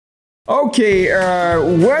Okay,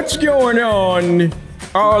 what's going on?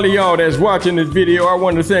 All of y'all that's watching this video, I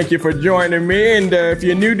want to thank you for joining me. And if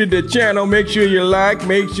you're new to the channel, make sure you like,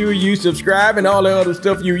 make sure you subscribe, and all the other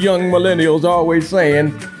stuff you young millennials always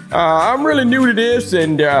saying. I'm really new to this,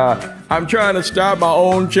 and I'm trying to start my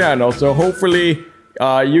own channel. So hopefully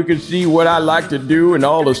you can see what I like to do and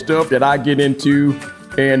all the stuff that I get into.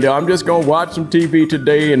 And I'm just gonna watch some TV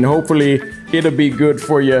today, and hopefully it'll be good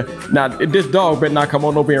for you. Now, this dog better not come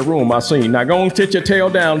on over in the room I seen. Now, go and sit your tail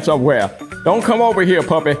down somewhere. Don't come over here,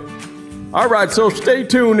 puppy. All right, so stay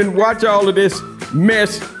tuned and watch all of this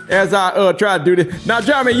mess as I try to do this. Now,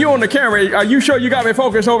 Johnny, you on the camera. Are you sure you got me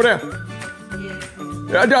focused over there?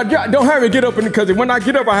 Don't have me get up, because when I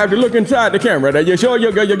get up, I have to look inside the camera. Are you sure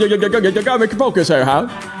you got me focused here, huh?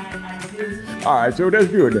 All right, so that's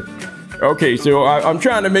good. Okay, so I'm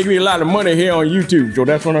trying to make me a lot of money here on YouTube, so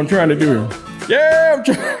that's what I'm trying to do. Yeah, I'm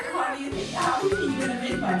trying. How do you think you're gonna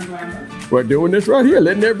make money, Grampa? We're doing this right here,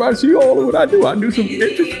 letting everybody see all of what I do. I do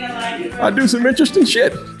some interesting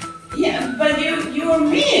shit. Yeah, but you're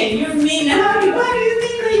mean. You're mean. How do you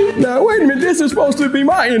think that you? Now wait a minute, this is supposed to be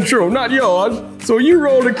my intro, not yours. So you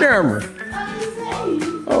roll the camera.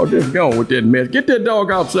 Oh, just going with that mess. Get that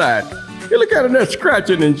dog outside. You look at him there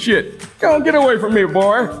scratching and shit. Go on, get away from me,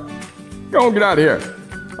 boy. Go on, get out of here.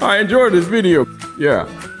 I enjoyed this video. Yeah.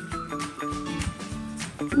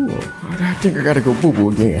 Ooh, I think I gotta go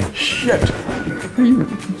boo-boo again. Shit.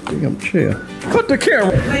 Damn chair. Cut the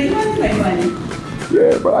camera. But you want to make money.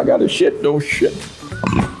 Yeah, but I gotta shit though, shit.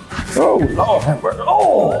 Oh, Lord have mercy.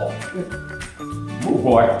 Oh! Move,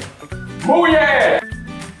 boy. Move your ass!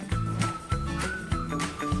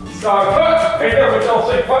 Sorry, cut! Hey, never don't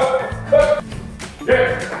say cut. Cut!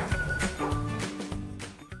 Yeah.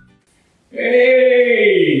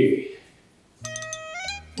 Hey!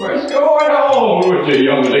 What's going on with you,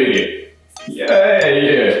 young lady?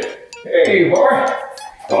 Yeah. Hey, boy.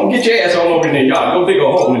 Don't get your ass all over in the yard. Go dig a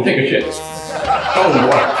hole and take a shit. Go,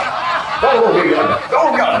 boy. Go,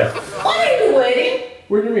 yonder. What are you wearing?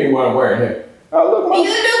 What do you mean what I'm wearing here? Look, You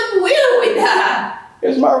look weird with that.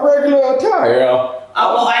 it's my regular attire.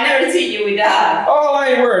 Oh, well, I never seen you with that. Oh, I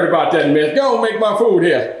ain't worried about that, miss. Go and make my food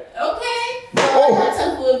here. Okay. Well, I got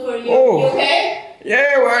some food for you. Oh. You okay?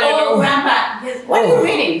 Yeah, well, you know. Grandpa, what are you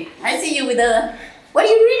reading? I see you with a. What are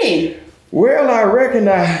you reading? Well, I reckon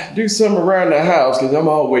I do something around the house because I'm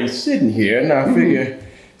always sitting here, and I figure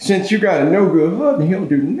since you got a no good husband, he'll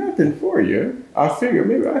do nothing for you. I figure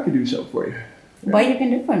maybe I could do something for you. What you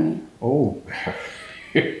can do for me? Oh,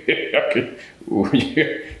 okay. Ooh, you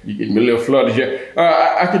get me a little flooded here.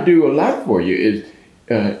 I could do a lot for you.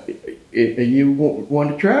 You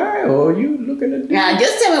want to try, or are you looking at? Yeah,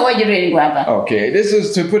 just tell me what you're reading, Grandpa. Okay, this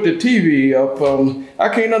is to put the TV up. I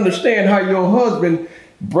can't understand how your husband,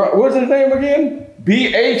 what's his name again?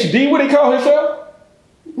 BHD, what he call himself?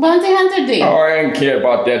 Bounty Hunter D. Oh, I ain't care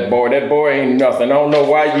about that boy. That boy ain't nothing. I don't know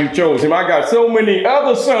why you chose him. I got so many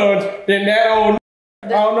other sons than that old. I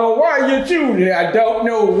don't know why you choose it. I don't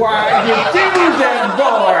know why you choose that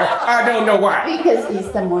boy. I don't know why. Because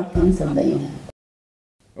he's the more handsome than you.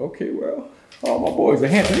 Okay, well, all my boys are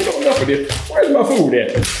handsome. You know enough of this. Where's my food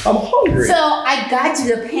at? I'm hungry. So I got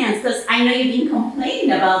you the pants because I know you've been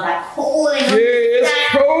complaining about that cold. And yeah, it's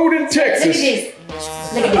cold in Texas. Look at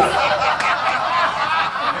this. Look at this.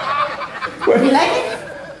 You like it?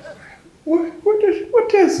 What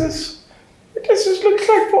does this? This looks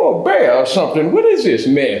like for a bear or something. What is this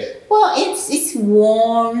mess? Well, it's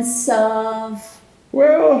warm, soft.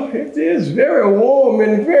 Well, it is very warm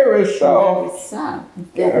and very soft. Soft.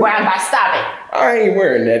 Grandpa, stop it. I ain't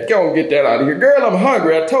wearing that. Go and get that out of here. Girl, I'm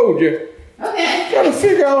hungry. I told you. Okay. Gotta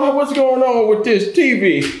figure out what's going on with this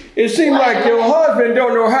TV. It seems like your husband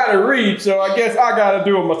don't know how to read, so I guess I gotta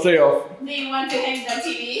do it myself. Do you want to hang the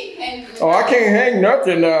TV? Oh, I can't hang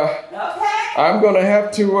nothing. Okay. I'm gonna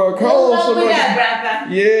have to call somebody. Grandpa.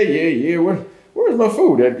 Yeah. Where's my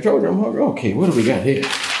food? I told you I'm hungry. Okay, what do we got here?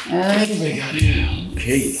 What do we got here?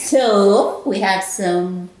 Okay. So we have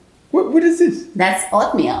some. What is this? That's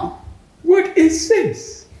oatmeal. What is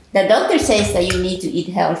this? The doctor says that you need to eat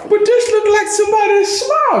healthy. But this looks like somebody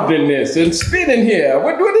slobbed in this and spit in here.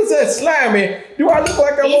 What is that slimy? Do I look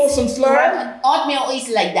like I want some slime? Oatmeal is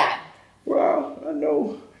like that. Well, I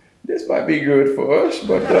know this might be good for us,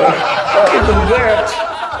 but other than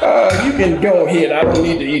that, you can go ahead. I don't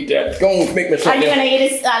need to eat that. Go and make me something. Are you gonna eat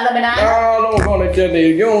this banana? No, don't go to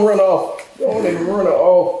you don't run off. Don't let me run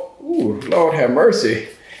off. Ooh, Lord have mercy.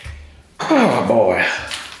 Oh boy.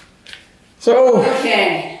 So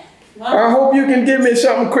Okay. I hope you can give me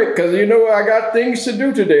something quick, because you know I got things to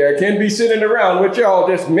do today. I can't be sitting around with y'all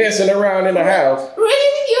just messing around in the house.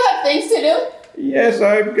 Really? You have things to do? Yes,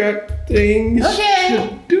 I've got things Okay.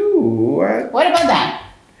 to do. What about that?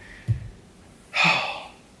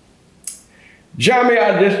 Jamie,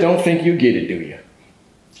 I just don't think you get it, do you?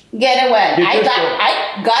 Get away. You I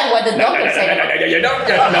just got what the doctor said. No, you don't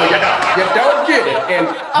get it. And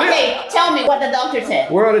Okay, tell me what the doctor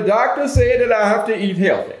said. well, the doctor said that I have to eat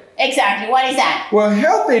healthy. Exactly. What is that? Well,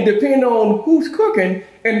 healthy depends on who's cooking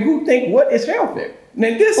and who think what is healthy.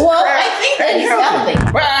 Now this Well, crap I think that ain't is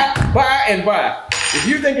healthy. healthy. Buy and buy. If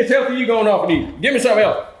you think it's healthy, you going off and eat. Give me something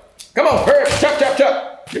else. Come on, hurry, chop.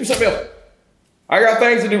 Give me something else. I got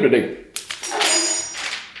things to do today.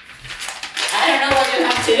 I don't know what you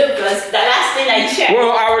have to do because the last thing I checked.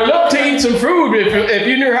 Well, I would love to eat some food. If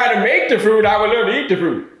you knew how to make the food, I would love to eat the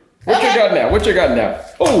food. What you got now? What you got now?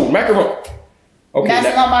 Oh, macaroni. Okay,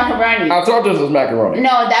 That's not macaroni. I thought this was macaroni.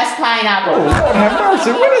 No, that's pineapple. Oh, Lord have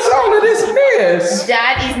mercy. What is all of this mess?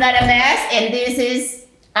 That is not a mess, and this is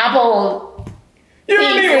apple. You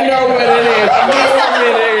don't even know what it is. You want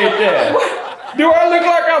me to eat that? Do I look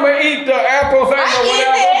like I'm going to eat the apple thing or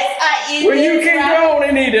whatever? I eat Well, this. you can go on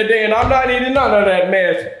and eat it then. I'm not eating none of that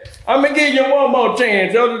mess. I'm going to give you one more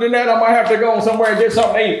chance. Other than that, I might have to go somewhere and get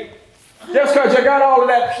something to eat. Just because you got all of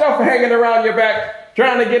that stuff hanging around your back,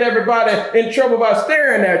 trying to get everybody in trouble by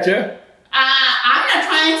staring at you. I'm not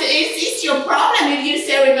trying to. It's your problem if you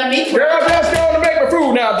staring at me. Girl, just going to make my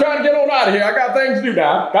food now. I'm trying to get on out of here. I got things to do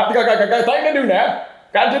now. Got things to do now.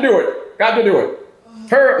 Got to do it.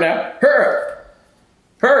 Hurry up now. Hurry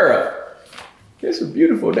up. It's a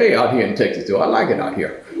beautiful day out here in Texas, though. I like it out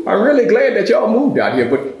here. I'm really glad that y'all moved out here,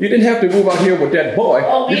 but you didn't have to move out here with that boy.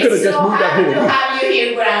 Oh, You could have just moved out here with me. to have you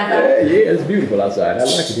here, Grandpa. Yeah, it's beautiful outside. I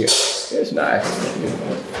like it here. It's nice.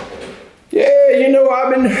 Yeah, you know,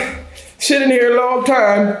 I've been sitting here a long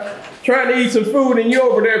time trying to eat some food, and you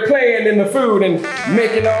over there playing in the food and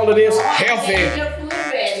making all of this healthy. Get your food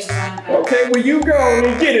ready, Grandpa. Okay, well, you go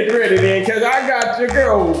and get it ready then, because I got to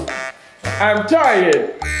go. I'm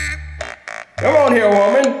tired. Come on here,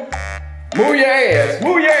 woman. Move your ass.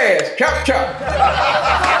 Chop.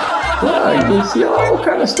 Wow, you can see all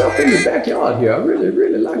kind of stuff in the backyard here. I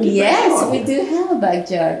really like it. Yes, we do have a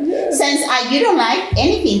backyard. Yes. Since you don't like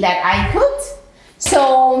anything that I cooked,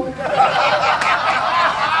 so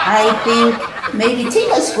I think maybe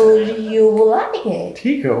Tiko's food, you will like it.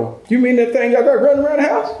 Tiko? You mean that thing I got running around the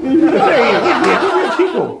house?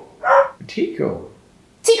 Tiko.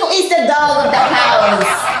 Tiko is the dog of the house,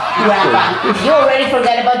 Grandpa. You already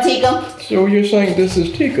forgot about Tiko? So you're saying this is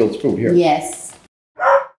Tiko's food here? Yes.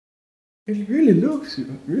 It really looks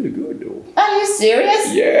really good though. Are you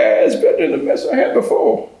serious? Yeah, it's better than the mess I had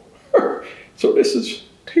before. So this is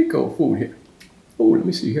Tiko food here. Oh, let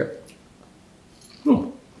me see here.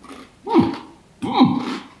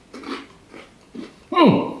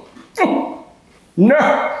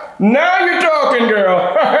 Now you're talking,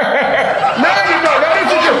 girl. Now you're talking.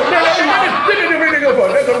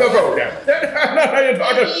 Now you're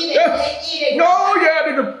talking. Eat it. No,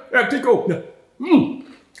 yeah, Tiko.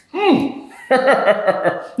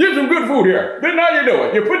 Here's some good food here. Then now you do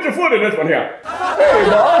it. You put your foot in this one here. Hey,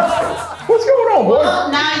 boy. What's going on, boy?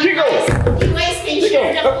 Well, now you guys can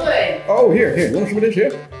share the food. Oh, here. You want some of this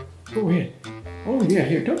here? Go ahead. Oh, yeah,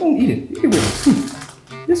 here. Don't eat it. Eat it with it.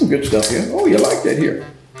 There's some good stuff here. Oh, you like that here.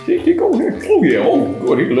 See, go here. Oh, yeah. Oh,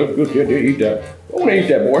 good. He looks good. Yeah, eat that. Go and eat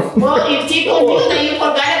that, boy. Well, if Tiko knew that you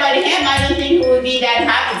forgot about him, I don't think he would be that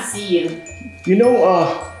happy to see you. You know,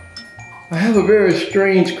 I have a very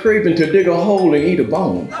strange craving to dig a hole and eat a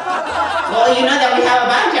bone. Well, you know that we have a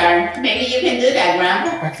backyard. Maybe you can do that,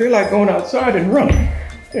 Grandpa. I feel like going outside and running.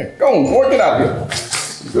 Here, go on, boy. Get out here.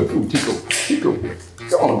 Good food, Tiko.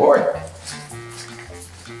 Go on, boy.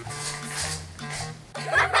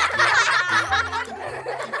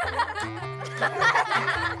 Ha ha ha ha!